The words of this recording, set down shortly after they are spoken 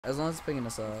As long as it's picking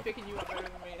us up. It's picking you up better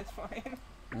than me, it's fine.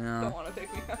 No. Don't want to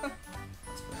pick me up.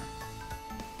 That's fair.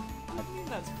 What do you mean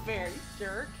that's fair, you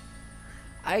jerk?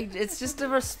 It's just a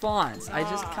response. I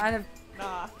just Nah. kind of,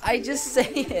 Nah. I just say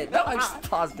it. No, I just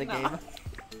pause the Nah. game.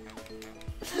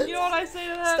 You know what I say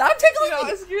to that? Stop tickling You know,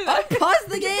 me! screw that. Unpause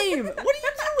the game! What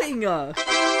are you doing?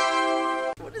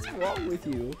 What is wrong with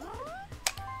you?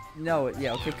 No,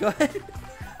 yeah, okay, go ahead.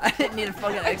 I didn't need a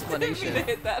fucking explanation. I didn't mean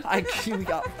to hit that. We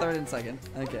got third and second.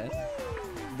 Okay.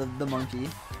 The monkey.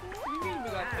 What do you mean we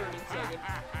got third and second?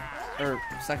 Or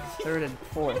second, third, and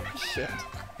fourth. Shit.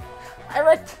 I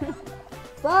read 2.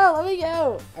 Stop, let me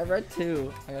go. I read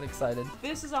 2. I got excited.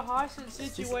 This is a hostage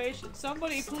situation.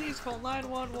 Somebody please call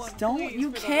 911. Don't, please, you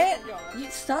for the can't, love of God. you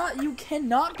stop, you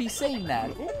cannot be saying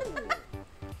that.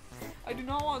 I do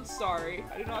not want sorry.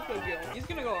 I do not feel guilty. He's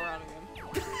gonna go around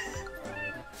again.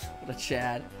 What a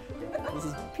Chad. This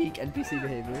is peak NPC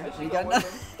behavior. I We should've got won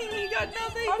nothing. We got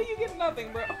nothing. How do you get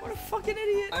nothing, bro? What a fucking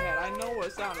idiot. I know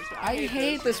what sound is. I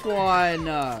hate this one.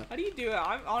 How do you do it?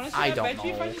 I'm honestly, I I don't bet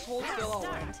you if I know. just hold still, I'll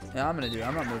win. Yeah, I'm gonna do it.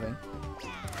 I'm not moving.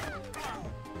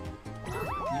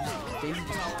 Daisy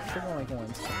just took all my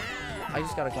coins. I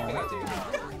just got a I coin. got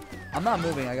two. I'm not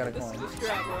moving. I got a This coin. is just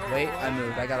grab, bro. Wait, I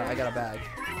moved. I got a bag.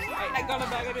 I got a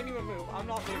bag. I didn't even move. I'm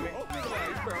not moving. Oh, look at the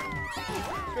bags, bro.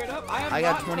 Straight up. I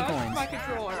got not 20 touched coins. My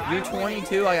controller. You're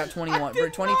 22. I got 21. We're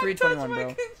 23, 21,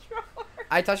 bro.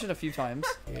 I touched it a few times.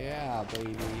 Yeah,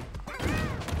 baby.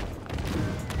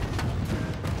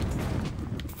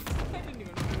 I didn't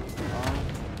even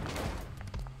move.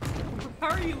 How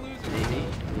are you losing? Daisy,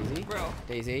 Daisy, Bro.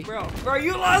 Daisy. Bro,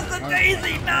 you lost the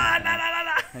Daisy! Nah.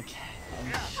 Okay.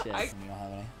 Shit. You don't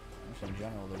have any. Actually, in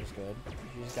general, they're just good.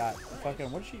 She's got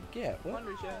fucking. What did she get? What?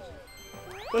 Wonder chest.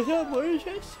 What's that? What is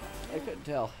this? I couldn't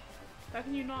tell. How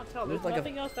can you not tell? There's There's like a-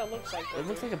 nothing else that looks like that. It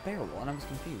looks like a barrel, and I was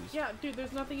confused. Yeah, dude,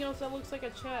 there's nothing else that looks like a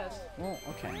chest. Well,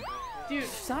 okay. Dude,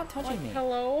 Stop touching like, me.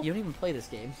 hello? You don't even play this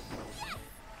game.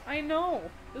 I know.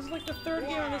 This is like the third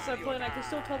game on this I played, and I can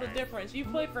still tell the difference. You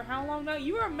played for how long now?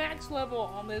 You are max level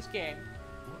on this game.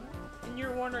 And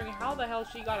you're wondering how the hell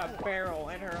she got a barrel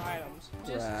in her items.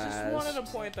 Just wanted to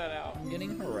point that out. I'm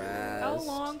getting harassed. How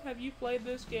long have you played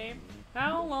this game?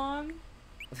 How long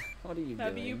What are you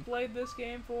have doing? you played this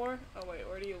game for? Oh wait,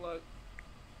 where do you look?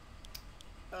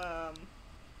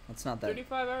 That's not that.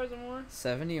 35 hours or more?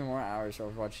 70 or more hours for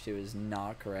Overwatch 2 is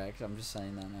not correct. I'm just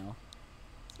saying that now.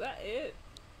 Is that it?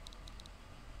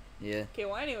 Yeah. Okay,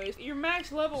 well anyways, you're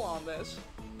max level on this.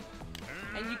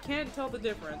 And you can't tell the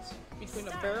difference between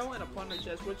a barrel and a plunder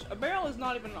chest, which a barrel is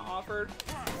not even offered,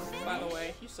 by the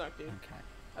way. You suck, dude. Okay.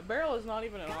 A barrel is not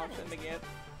even an option to get.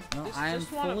 No, Just- I am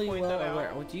just wanna fully point well that out.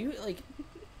 aware. Well, do you like?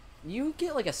 You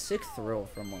get like a sick thrill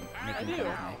from like making do. fun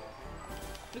of me.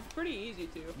 It's pretty easy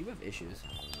to. You have issues.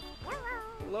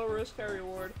 Low risk, high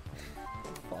reward.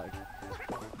 Fuck.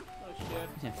 Oh shit.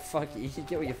 Yeah, fuck you. You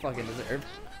get what you fucking deserve.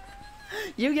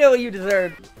 You get what you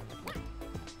deserve.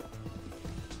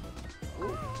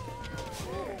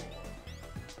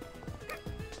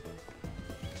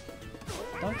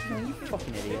 Don't kill me, you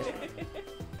fucking idiot.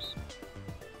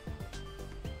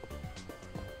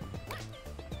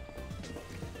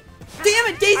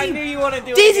 Damn it, Daisy! I knew you wanted to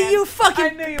do it Daisy, again. you fucking! I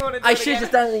knew you wanted to do I it should have again.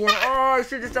 just done it again. Oh, I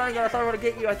should have just done it again. I thought I would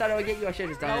get you. I thought I would get you. I should have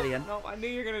just done it again. Nope, I knew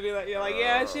you were gonna do that. You're like,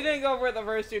 yeah, she didn't go for it the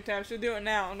first 2 times. She'll do it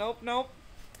now. Nope.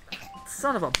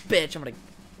 Son of a bitch! I'm gonna.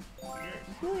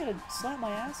 You really gonna slap my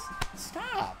ass?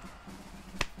 Stop!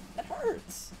 That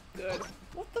hurts. Good.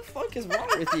 What the fuck is wrong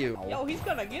with you? Yo, he's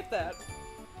gonna get that.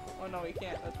 Oh no, he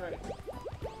can't. That's right.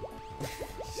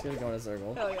 She's gonna go in a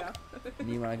circle. Hell yeah.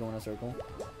 Me when I go in a circle.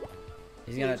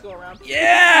 He's You gonna. just go around.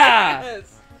 Yeah!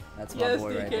 Yes. That's my Yes,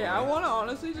 boy DK. right there. I wanna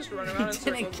honestly just run around in He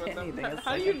didn't circles get with him. anything a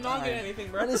How do you second not get time.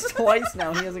 anything, bro? That is twice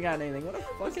now. He hasn't gotten anything. What a This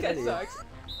fucking guy idiot. sucks.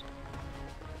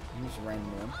 You just ran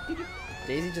into him.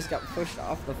 Daisy just got pushed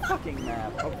off the fucking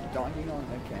map. Oh, Donkey Kong.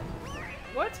 Okay.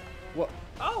 What? What?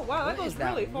 Oh wow, that What goes is that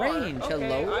really far. range? Okay,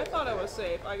 Hello? I thought I was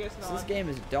safe. I guess not. This game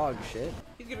is dog shit.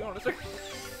 He's gonna go in a circle.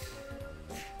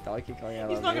 Donkey Kong. I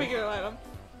He's love not you. gonna get an item.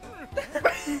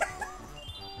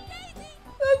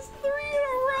 That's 3 in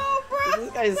a row, bro.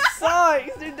 This guy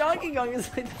sucks. Dude, Donkey Kong is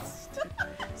like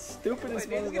the stupidest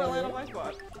Wait, he's gonna land on motherfucker. my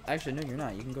spot. Actually, no, you're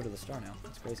not. You can go to the star now.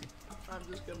 That's crazy. I'm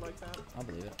just good like that. I'll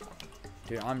believe it.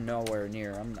 Dude, I'm nowhere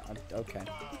near. I'm not. Okay.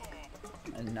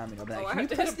 And I mean, Oh, can I you have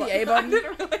to press hit the a A button. I button?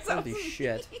 didn't realize that Holy was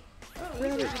shit. Oh,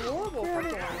 this is horrible for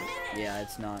coins. Yeah,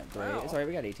 it's not great. Wow. Sorry,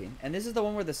 we got 18. And this is the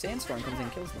one where the sandstorm comes in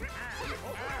and kills them.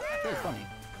 It's really funny.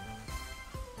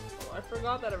 Oh, I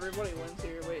forgot that everybody wins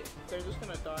here. Wait, they're just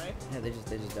gonna die? Yeah, they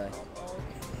just die. Oh,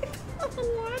 okay.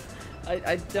 What?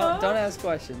 I don't ask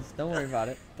questions. Don't worry about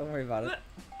it. Don't worry about it.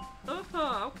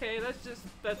 Okay,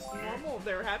 that's normal.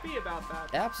 They're happy about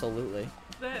that. Absolutely.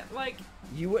 That, like...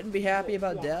 You wouldn't be happy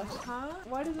about Wh- death? Huh?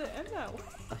 Why does it end that way?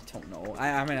 I don't know.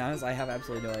 I mean, honestly, I have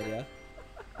absolutely no idea.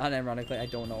 Unironically, I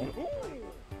don't know.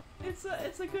 It's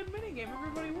a good minigame.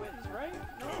 Everybody wins, right?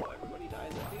 No, everybody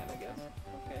dies at the end, I guess.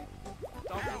 Okay.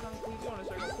 Donkey Kong, please go in a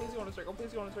circle. Please go in a circle.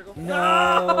 Please go in a circle.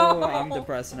 No! I'm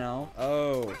depressed now.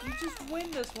 Oh. You just win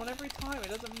this one every time. It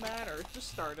doesn't matter. Just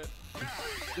start it.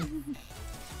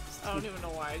 I don't even know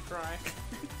why I try.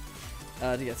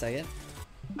 Did you get second?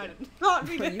 I did not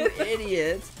mean You it.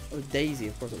 idiot! It was Daisy,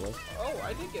 of course it was. Oh,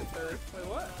 I did get third. Wait,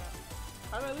 what?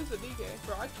 How did I lose a DK?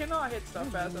 Bro, I cannot hit stuff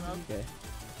fast enough. Okay.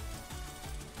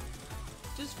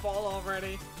 Just fall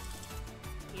already.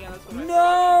 Yeah, that's what I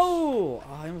No!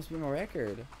 Oh, I almost beat my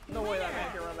record. thought. No way that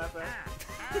man can run that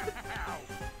fast.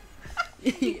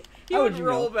 He He would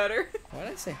roll better. Why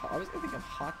did I say hot? I was gonna think of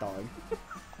hot dog.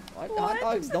 Why hot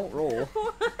dogs don't roll?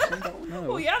 I don't know.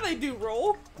 Well, yeah, they do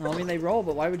roll. Well, I mean, they roll,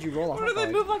 but why would you roll a What hot do they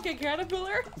dog? move like a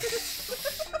caterpillar?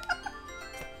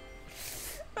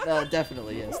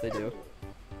 Definitely, yes, they do.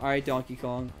 Alright, Donkey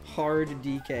Kong. Hard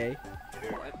DK.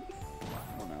 What?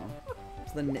 I don't know.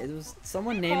 So then it was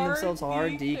someone named Hard themselves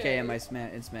Hard DK DK in my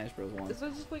in Smash Bros. 1. Is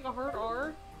that just like a hard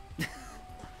R?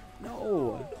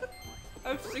 No, I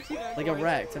have 69 like a points.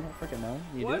 Rex. I don't freaking know.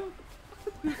 You What?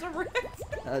 Who's a Rex?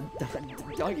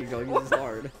 do? Donkey Kong uses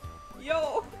hard.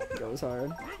 Yo! Goes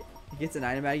hard. He gets an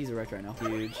item bag. He's a Rex right now.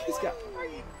 Huge. He's got.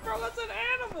 Bro, that's an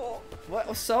animal!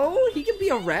 What? So he can be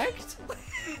erect?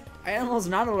 Animal's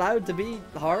not allowed to be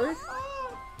hard.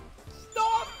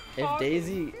 Stop! If talking.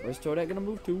 Daisy, where's Toadette gonna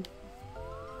move to?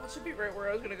 That should be right where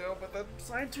I was gonna go, but the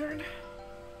sign turned.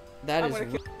 That I'm is.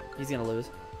 gonna He's gonna lose.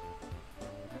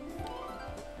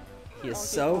 He is Donkey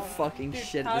so Kong. fucking Dude,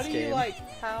 shit how at this do you game. like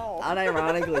how?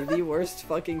 Unironically, the worst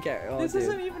fucking character. Oh, This dude.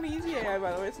 isn't even easy AI,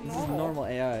 by the way. It's This is normal. normal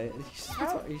AI. He's,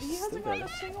 How? he's He hasn't stupid. gotten a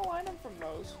single item from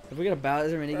those. If we get a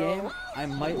Bowser minigame, Bro. I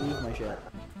might lose my shit.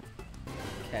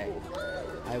 Okay.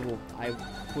 I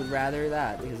would rather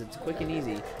that because it's quick and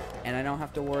easy, and I don't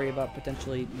have to worry about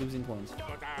potentially losing coins.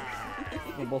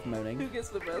 We're both Who moaning. gets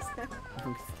the best?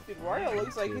 Dude, Wario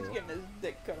looks like he's getting his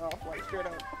dick cut off, like straight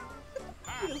up.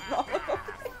 He does not look okay.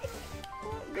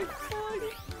 What the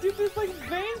fuck? Dude, there's like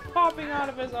veins popping out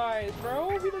of his eyes,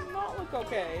 bro. He does not look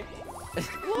okay.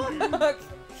 Look!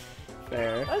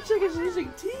 Fair. That chick is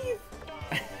using teeth!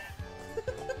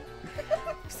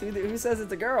 See, who says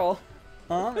it's a girl?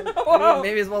 Huh? Whoa.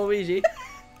 Maybe it's Waluigi.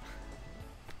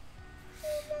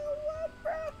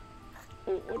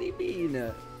 What do you mean?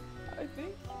 I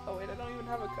think. Oh, wait, I don't even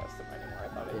have a custom anymore. I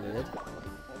thought I Did did. it?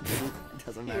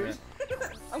 Doesn't matter. Here's-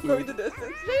 I'm going the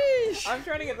distance. I'm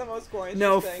trying to get the most coins.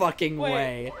 No just saying. fucking Wait,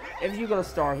 way. If you go to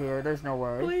Star here, there's no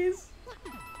way. Please.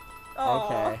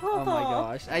 Okay. Oh my Aw.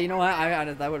 gosh. Hey, you know what?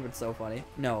 That would have been so funny.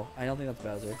 No, I don't think that's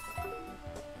Bowser.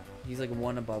 He's like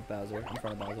one above Bowser, in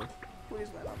front of Bowser. Please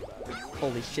land on that.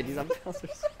 Holy shit, he's on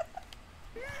Bowser's.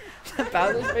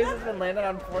 Bowser's face has been landed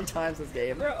on 4 times this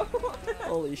game. Bro.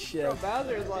 Holy shit. Bro,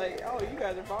 Bowser's like, oh, you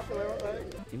guys are popular. What the heck?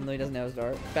 Even though he doesn't have his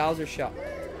dart. Bowser shot.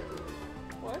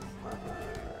 What? What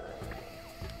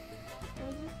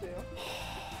does this do?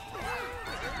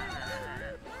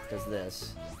 Does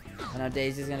this. And now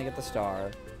Daisy's gonna get the star.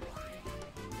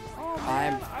 Oh,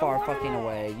 I'm man, I far wanted fucking it.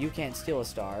 away. You can't steal a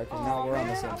star, because Oh, now we're on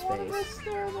the man, same I wanted space. that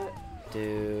star, but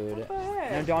Dude. what the Now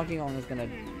heck? Donkey Kong is gonna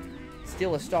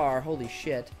steal a star. Holy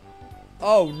shit.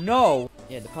 Oh no!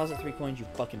 Yeah, deposit 3 coins, you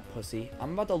fucking pussy.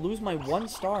 I'm about to lose my 1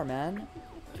 star, man.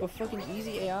 To a fucking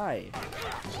easy AI.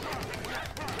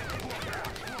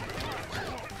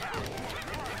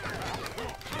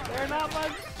 They're not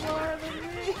much slower than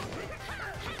me.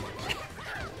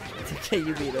 It's okay,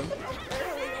 you beat him. Barely,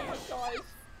 oh my gosh.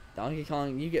 Donkey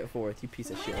Kong, you get 4th, you piece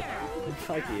of shit.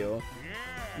 Fuck you.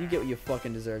 You get what you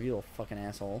fucking deserve, you little fucking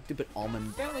asshole. Stupid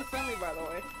almond, Family friendly, by the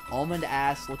way. almond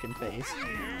ass looking face.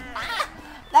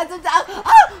 That's a sensitive,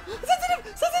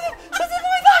 sensitive, sensitive, oh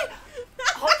my god!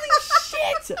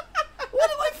 Holy shit! What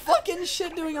am I fucking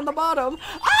shit doing on the bottom?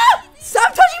 Ah! Stop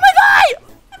touching my guy!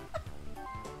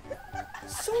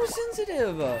 So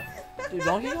sensitive! Dude,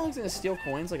 Donkey Kong's gonna steal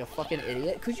coins like a fucking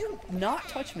idiot. Could you not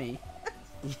touch me?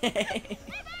 Yay!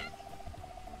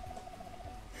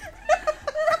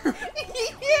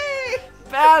 Yay!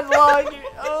 Bad luck!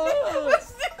 Oh.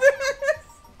 Let's do this!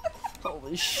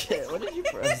 Holy shit, what did you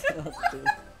press?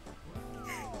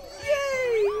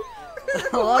 Yay!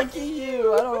 Lucky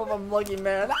you! I don't know if I'm lucky,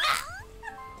 man.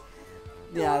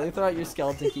 Yeah, they throw out your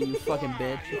skeleton key, you fucking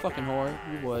bitch. You fucking whore.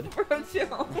 You would. Bro,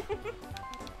 chill.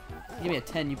 Give me a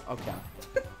 10, you. Okay.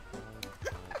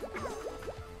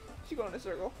 She go in a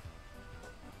circle.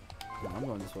 I'm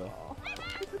going this way.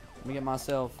 Let me get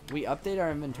myself. We update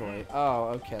our inventory. Oh,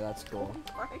 okay, that's cool.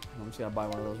 I'm just gonna buy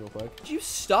one of those real quick. Could you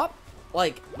stop?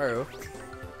 Like, bro.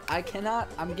 I cannot.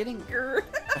 I'm getting.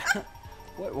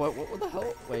 What the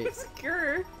hell? Wait.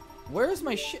 Skrr. Where's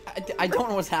my shit? I don't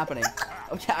know what's happening.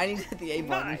 Okay, I need to hit the A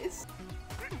button. Nice.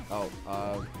 Oh,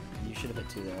 you should have hit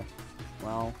 2 there.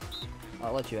 Well,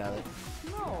 I'll let you have it.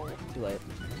 No. Too late.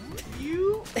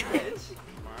 You bitch.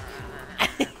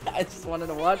 I just wanted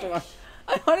to watch.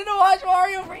 I wanted to watch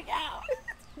Mario freak out.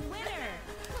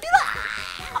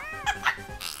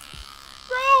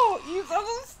 Bro, you sound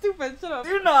so stupid. Shut up.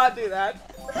 Do not do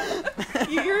that.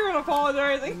 You're gonna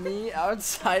apologize. Me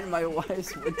outside my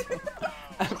wife's window.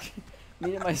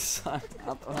 Me and my son.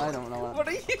 I don't know. What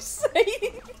are you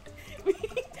saying?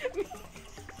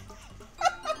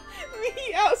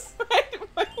 Me outside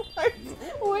my wife's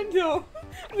window.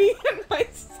 Me and my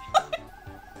son.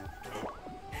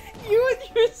 You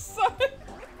and your son.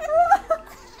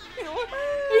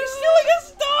 You're stealing a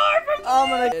star from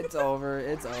me. It's over.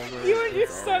 It's over. You and your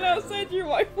It's son over. outside your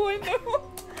wife's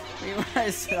window. Me when I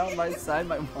sit outside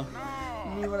my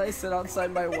Me when I sit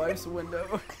outside my wife's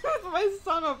window. That's my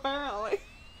son, apparently.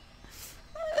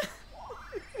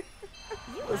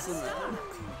 Listen, man.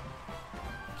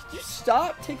 Could you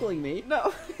stop tickling me?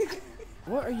 No.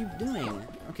 What are you doing?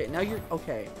 Okay, now you're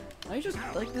okay. Now you just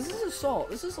like this is assault.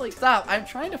 This is like stop. I'm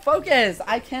trying to focus.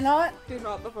 I cannot. Do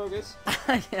not the focus.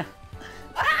 Yeah.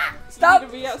 Stop. Stop. You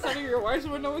need to be outside of your wife's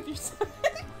window with your son.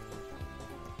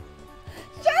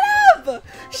 Shut up!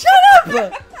 Shut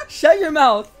up! Shut your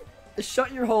mouth.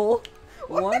 Shut your hole.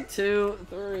 1, 2,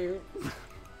 3.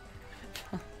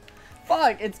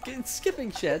 Fuck! It's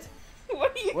skipping shit.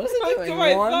 What are you What is it doing? to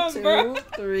my 1, son, 2, bro?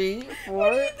 3, 4.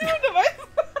 What are you doing to my son?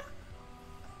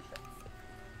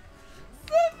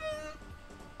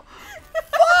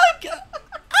 Fuck!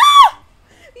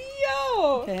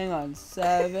 Yo! Okay, hang on.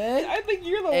 7. I think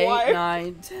you're the 8, wife.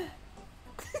 9, 10.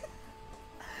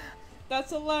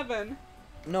 That's 11.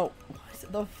 No.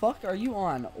 What the fuck are you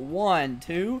on? 1,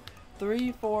 2,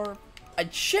 3, 4. I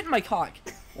shit my cock.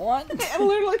 1. It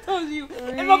literally tells you in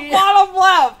 3. the bottom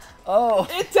left. Oh.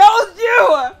 It tells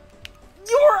you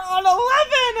you're on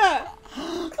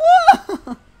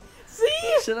 11.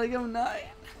 See? Should I go 9?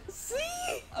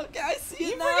 See? Okay, I see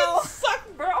You it now. freaking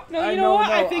suck, bro. No, I you know, know what?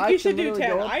 I no, think I you can should do literally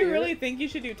 10. go up I here. really think you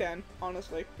should do 10,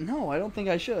 honestly. No, I don't think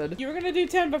I should. You were gonna do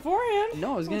 10 beforehand.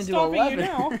 No, I was gonna What's do stopping 11. You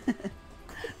now?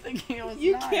 Thinking it was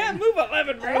You 9. can't move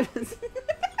 11, bro. What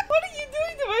are you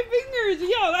doing to my fingers?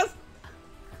 Yo, that's.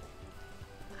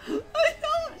 I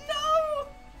don't know.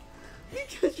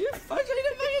 Because you're fucking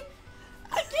fucking.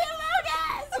 I can't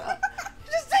focus.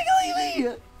 You're just tickling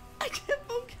me. I can't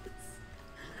focus.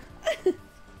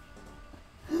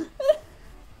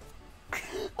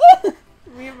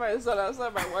 Me and my son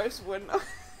outside my wife's window. I'm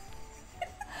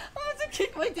about to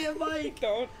kick my damn mic.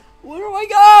 Don't. Where do I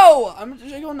go?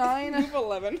 Should I go 9? Move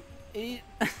 11. 8.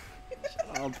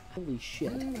 Shut up. Holy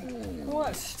shit.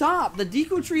 What? Stop! The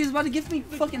Deku tree is about to give me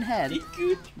fucking head.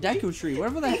 Deku. Deku tree,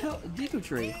 whatever the hell. Deku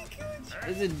tree.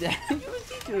 Is it Deku or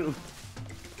Deku?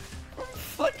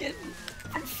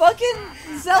 Fucking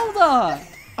Zelda!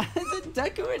 Is it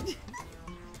Deku or Deku?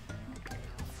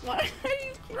 Why are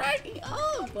you cracking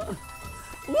up?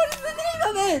 What is the name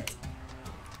of it?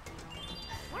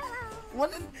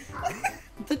 What is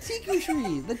the Deku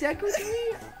tree? The Deku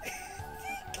tree?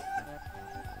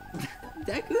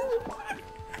 Deku?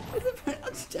 Is it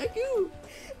pronounced Deku?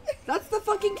 That's the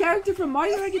fucking character from My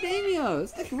Hero Academia.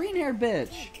 It's the green hair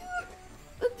bitch.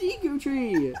 The Deku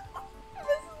tree.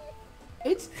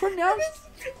 It's pronounced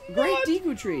Great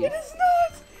Deku Tree. It is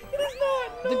not. It is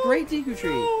not. No. The Great Deku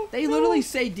Tree. No, They no, literally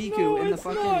say Deku no, in the it's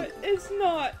fucking. Not. It's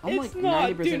not. I'm It's like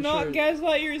not. 90% Do not sure.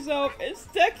 gaslight yourself. It's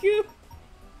Deku.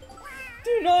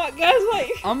 Do not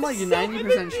gaslight. I'm like yourself. 90%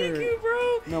 It's sure. Deku,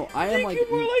 bro. No, I am like.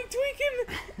 Deku more like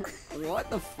tweaking. What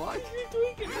the fuck? You're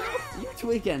tweaking, bro. You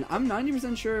tweaking? I'm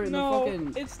 90% sure in No, the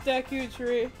fucking. it's Deku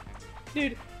Tree.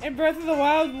 Dude, in Breath of the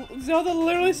Wild, Zelda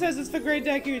literally says it's the Great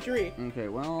Deku Tree. Okay,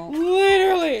 well.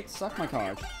 Literally. Suck my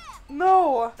cock.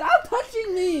 No. Stop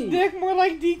touching me! Dick more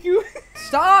like Deku.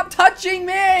 Stop touching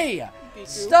me! Deku.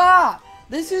 Stop!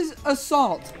 This is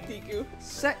assault. Deku.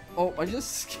 Oh, I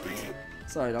just skipped.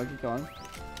 Sorry, dog, keep going.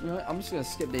 You know what? I'm just gonna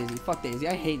skip Daisy. Fuck Daisy.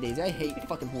 I hate Daisy. I hate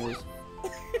fucking whores.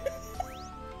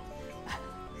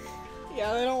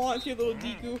 Yeah, they don't want you, little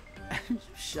Deku.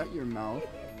 Shut your mouth.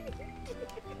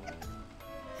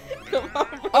 Come on,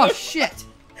 bro. Oh shit!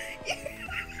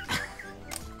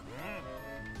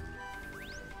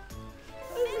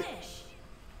 Finish.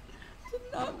 Did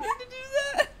not mean to do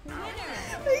that. Winner.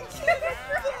 I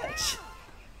can't.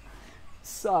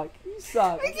 Suck. You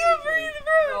Stop. I can't breathe,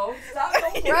 bro. No, stop.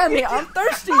 Don't Grab me. I'm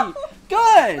thirsty.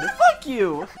 Good. Fuck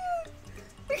you.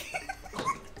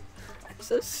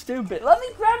 So stupid. Let me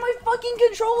grab my fucking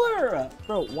controller.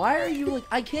 Bro, why are you like?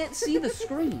 I can't see the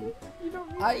screen. You don't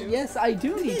need to. Yes, I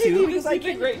do need You to need because to I see the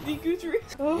can't. Great Deku Tree.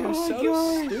 Oh You're my so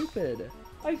gosh. stupid.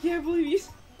 I can't believe he's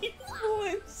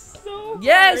pulling so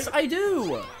Yes, hard. I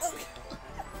do.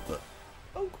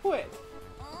 Don't quit.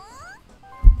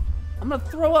 I'm gonna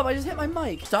throw up. I just hit my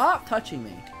mic. Stop touching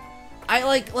me. I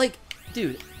like,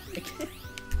 dude. I can't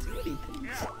do anything.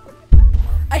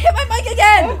 I hit my mic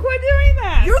again. Don't quit doing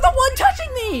that. You're the one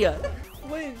touching me.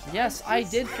 Flinch. Yes, I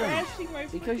did flinch. Scratching my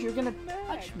Because you're gonna freaking neck.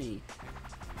 touch me.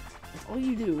 That's all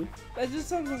you do. That just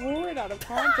sounds horrid out of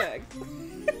context.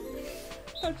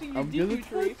 Touching your I'm gonna Deku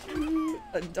Tree. touch you.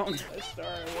 Don't. A star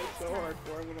I worked so hard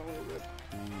for. I'm gonna lose it.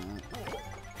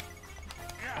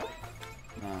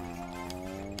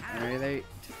 Oh, are they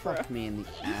fuck me in the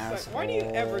ass? Why do you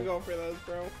ever go for those,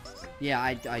 bro? Yeah,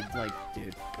 I like,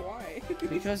 dude. Why?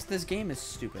 Because this game is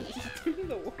stupid. Give me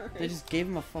the word. They just gave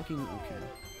him a fucking okay.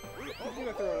 I'm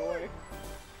gonna throw it away.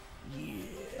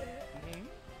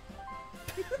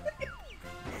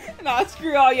 Nah,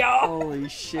 screw all y'all. Holy I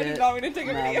shit. did not mean to take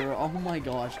a Nah, video. bro. Oh my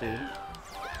gosh, dude.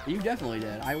 You definitely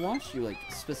did. I watched you like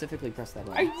specifically press that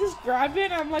I button. just grabbed it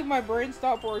and I'm like, my brain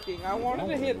stopped working. I wanted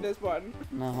to hit this button.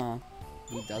 Uh huh.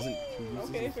 He doesn't. He uses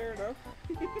Okay, it. fair enough.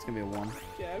 It's gonna be a 1.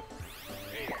 Jeff.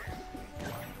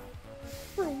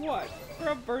 For what? For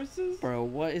a versus? Bro,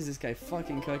 what is this guy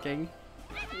fucking cooking?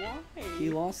 Why?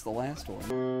 He lost the last one.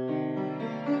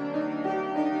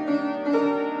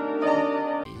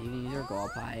 You can use your goal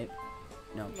pipe.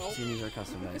 No, Nope. she's gonna use her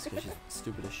custom dice because she's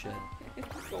stupid as shit.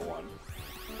 Go on.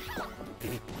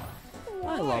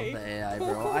 I love the AI,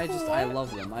 bro. I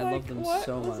love them. I love them what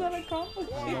so was much. that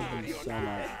accomplishment? I love them so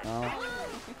much. Oh.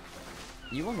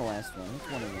 You won the last one. It's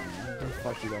 1-1, man. What the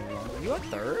fuck you going on? You got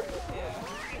 3rd?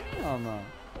 Yeah. Oh no.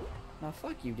 Now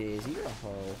fuck you, Daisy. You're a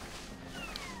hoe.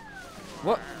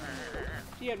 What?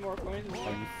 She had more coins than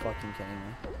Are me. you fucking kidding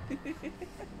me?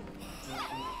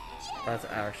 That's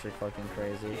actually fucking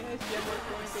crazy. Yeah, she had more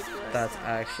coins than me. That's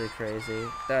actually crazy.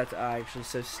 That's actually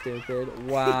so stupid.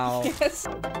 Wow. Yes.